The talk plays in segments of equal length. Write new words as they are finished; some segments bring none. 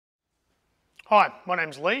Hi, my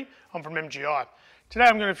name's Lee. I'm from MGI. Today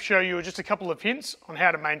I'm going to show you just a couple of hints on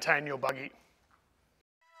how to maintain your buggy.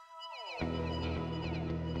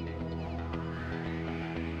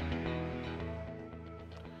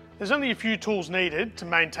 There's only a few tools needed to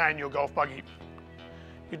maintain your golf buggy.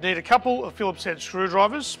 You'd need a couple of Phillips head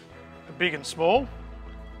screwdrivers, big and small.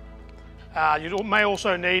 You may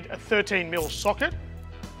also need a 13mm socket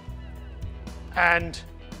and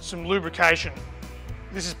some lubrication.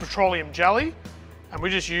 This is petroleum jelly, and we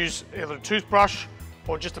just use either a toothbrush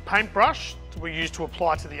or just a paintbrush that we use to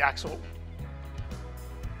apply to the axle.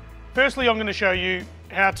 Firstly, I'm going to show you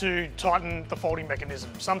how to tighten the folding mechanism.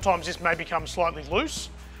 Sometimes this may become slightly loose,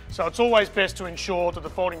 so it's always best to ensure that the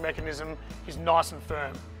folding mechanism is nice and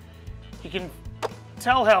firm. You can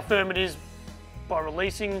tell how firm it is by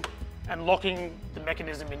releasing and locking the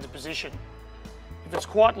mechanism into position. If it's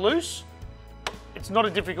quite loose, it's not a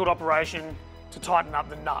difficult operation to tighten up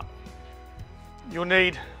the nut. You'll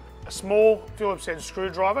need a small Phillips head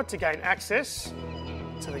screwdriver to gain access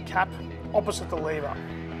to the cap opposite the lever.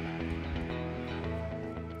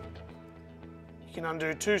 You can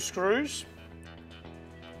undo 2 screws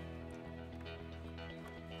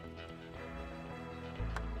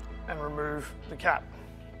and remove the cap.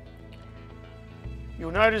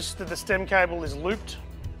 You'll notice that the stem cable is looped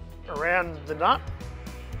around the nut.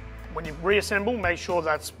 When you reassemble, make sure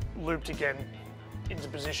that's looped again into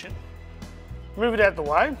position. Move it out of the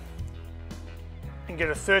way and get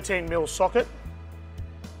a 13mm socket.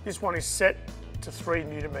 This one is set to 3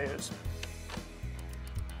 Nm.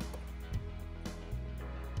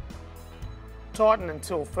 Tighten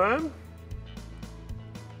until firm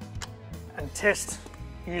and test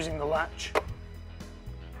using the latch.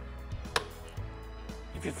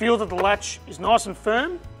 If you feel that the latch is nice and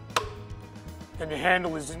firm, then your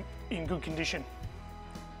handle is in good condition.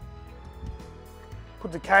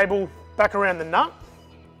 Put the cable back around the nut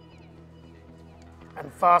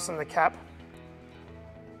and fasten the cap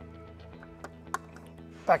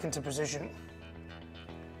back into position.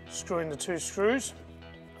 Screw in the 2 screws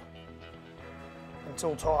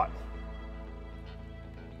until tight.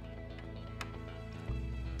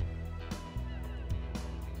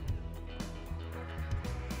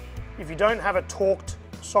 If you don't have a torqued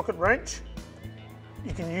socket wrench,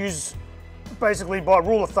 you can use, basically by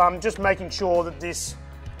rule of thumb, just making sure that this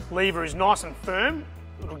lever is nice and firm.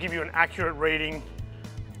 It'll give you an accurate reading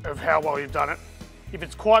of how well you've done it. If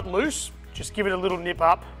it's quite loose, just give it a little nip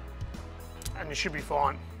up and you should be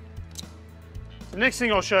fine. The next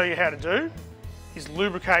thing I'll show you how to do is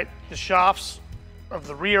lubricate the shafts of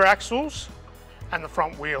the rear axles and the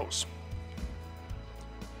front wheels.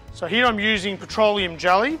 So here I'm using petroleum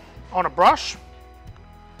jelly on a brush,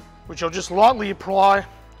 which I'll just lightly apply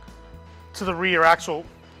to the rear axle.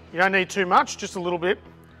 You don't need too much, just a little bit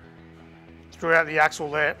throughout the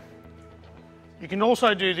axle there. You can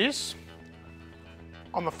also do this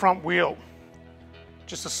on the front wheel.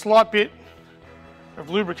 Just a slight bit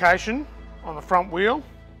of lubrication on the front wheel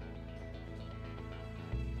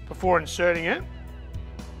before inserting it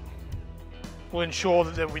will ensure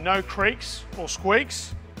that there will be no creaks or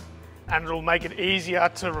squeaks, and it'll make it easier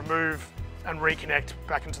to remove and reconnect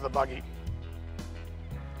back into the buggy.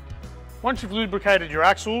 Once you've lubricated your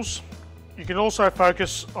axles, you can also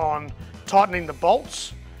focus on tightening the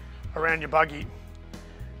bolts around your buggy.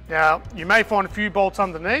 Now, you may find a few bolts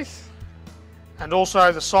underneath, and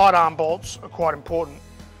also the side arm bolts are quite important.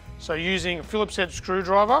 So using a Phillips head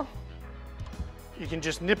screwdriver, you can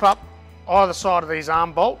just nip up either side of these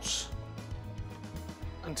arm bolts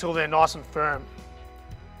until they're nice and firm.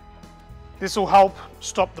 This will help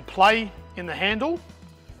stop the play in the handle,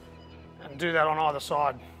 and do that on either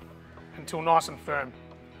side until nice and firm.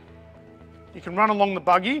 You can run along the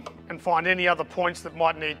buggy and find any other points that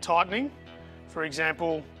might need tightening. For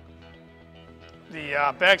example,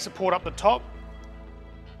 the bag support up the top,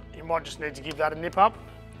 you might just need to give that a nip up.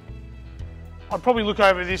 I'd probably look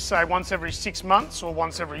over this, say, once every 6 months or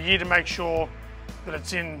once every year to make sure that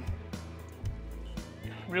it's in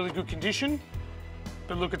really good condition.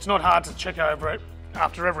 But look, it's not hard to check over it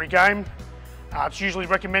after every game. It's usually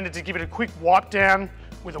recommended to give it a quick wipe down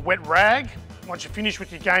with a wet rag once you're finished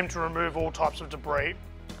with your game to remove all types of debris.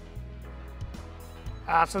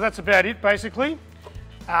 So that's about it basically.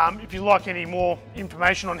 If you'd like any more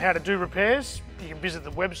information on how to do repairs, you can visit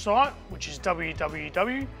the website, which is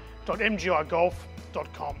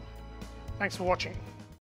www.mgigolf.com. Thanks for watching.